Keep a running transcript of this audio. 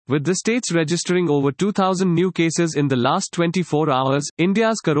With the states registering over 2,000 new cases in the last 24 hours,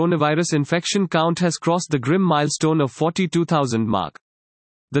 India's coronavirus infection count has crossed the grim milestone of 42,000 mark.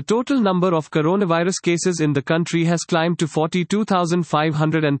 The total number of coronavirus cases in the country has climbed to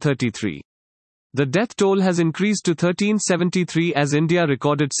 42,533. The death toll has increased to 1373 as India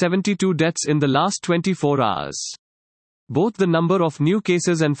recorded 72 deaths in the last 24 hours. Both the number of new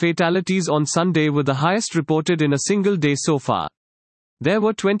cases and fatalities on Sunday were the highest reported in a single day so far. There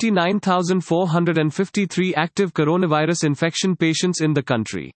were 29,453 active coronavirus infection patients in the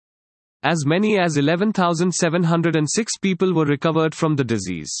country. As many as 11,706 people were recovered from the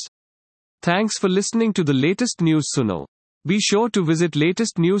disease. Thanks for listening to the latest News Suno. Be sure to visit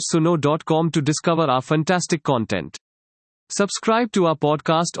latestnewssuno.com to discover our fantastic content. Subscribe to our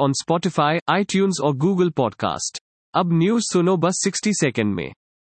podcast on Spotify, iTunes or Google Podcast. अब news सुनो बस 60 second में.